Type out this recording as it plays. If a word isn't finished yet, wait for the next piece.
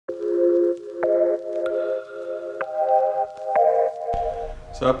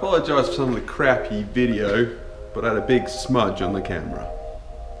So I apologise for some of the crappy video, but I had a big smudge on the camera,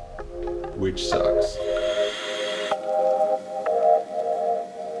 which sucks.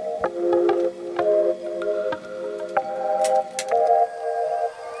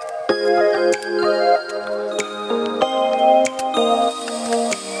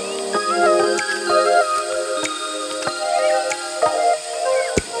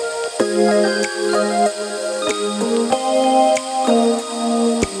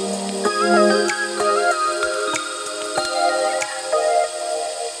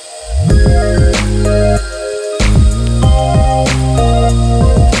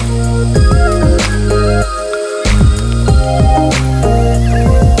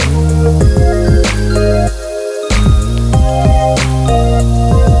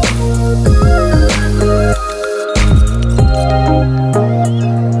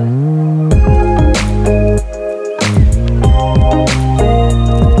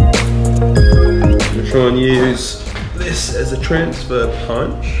 Try and use this as a transfer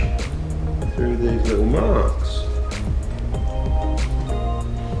punch through these little marks.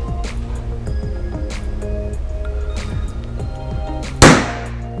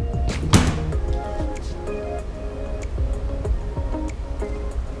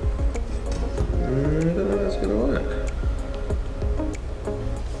 I don't know if that's going to work.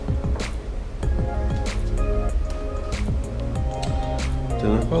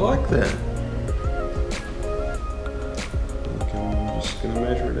 Don't know if I like that. Going to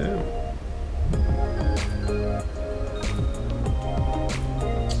measure it out.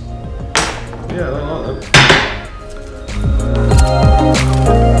 Yeah, I don't like that.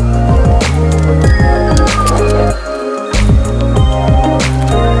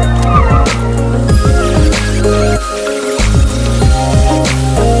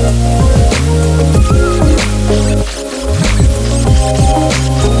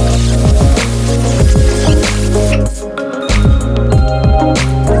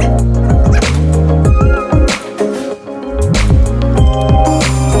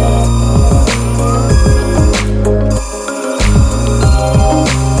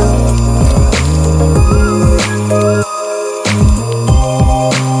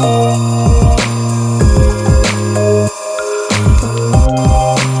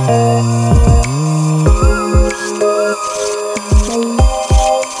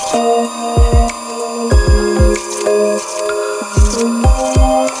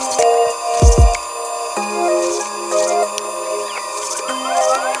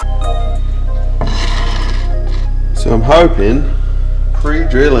 So I'm hoping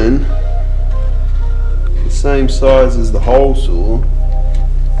pre-drilling the same size as the hole saw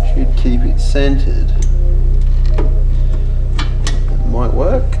should keep it centered. It might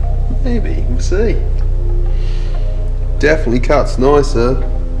work, maybe, we'll see. Definitely cuts nicer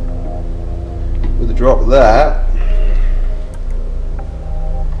with a drop of that.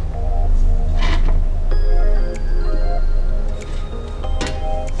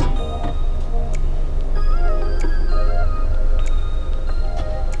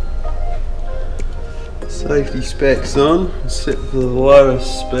 Safety specs on, set for the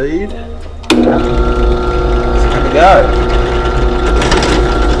lowest speed. Let's have a go.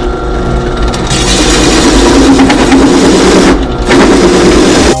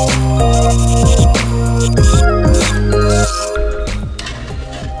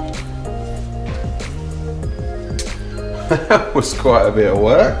 That was quite a bit of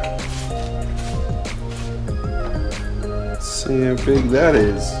work. Let's see how big that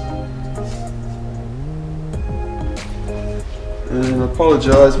is. And I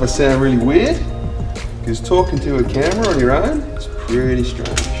apologise if I sound really weird, because talking to a camera on your own is pretty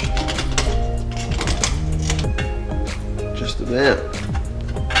strange. Just about.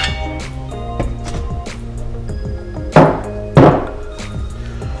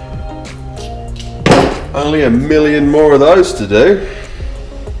 Only a million more of those to do.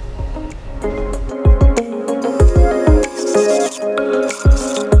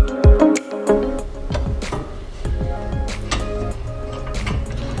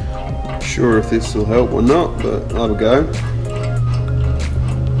 Sure if this will help or not, but I'll have a go.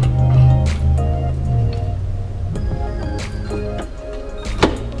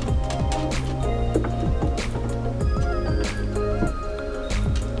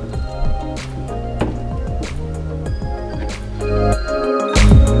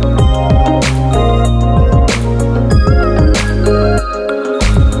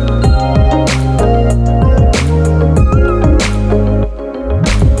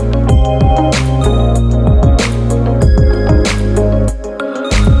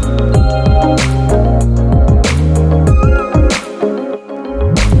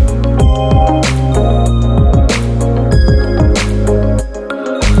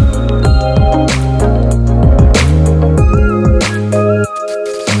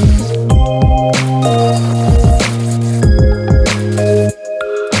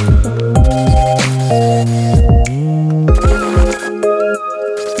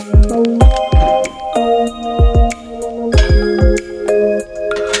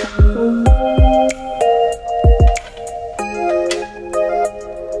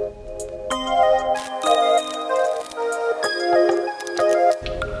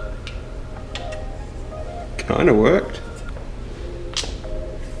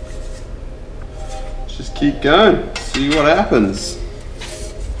 just keep going, see what happens.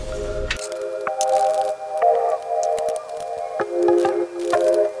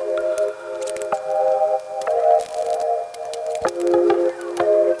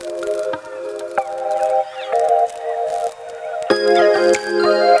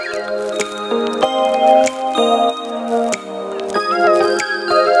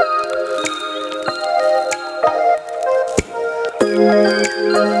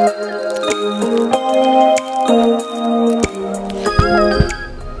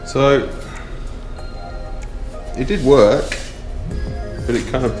 So it did work, but it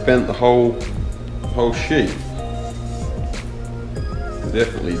kind of bent the whole sheet.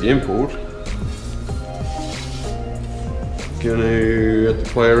 Definitely dimpled. Gonna have to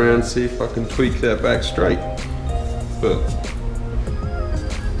play around and see if I can tweak that back straight, but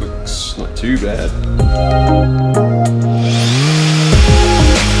looks not too bad.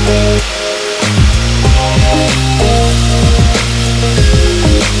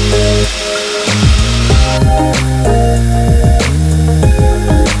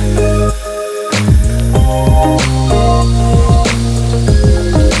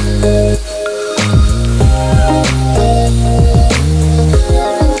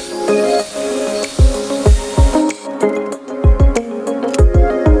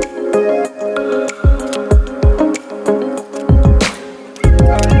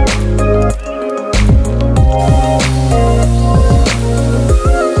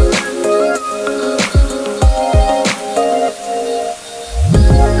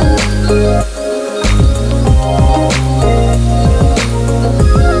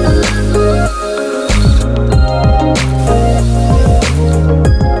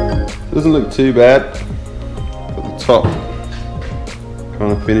 Doesn't look too bad. Got the top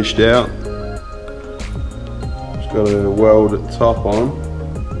kind of finished out. Just got to weld the top on.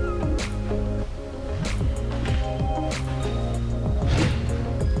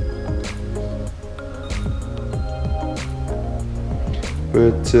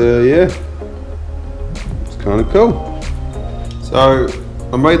 But yeah, it's kind of cool. So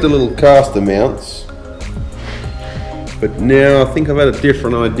I made the little caster mounts, but now I think I've had a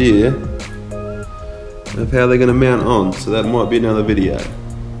different idea of how they're going to mount on, so that might be another video.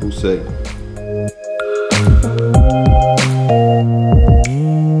 We'll see.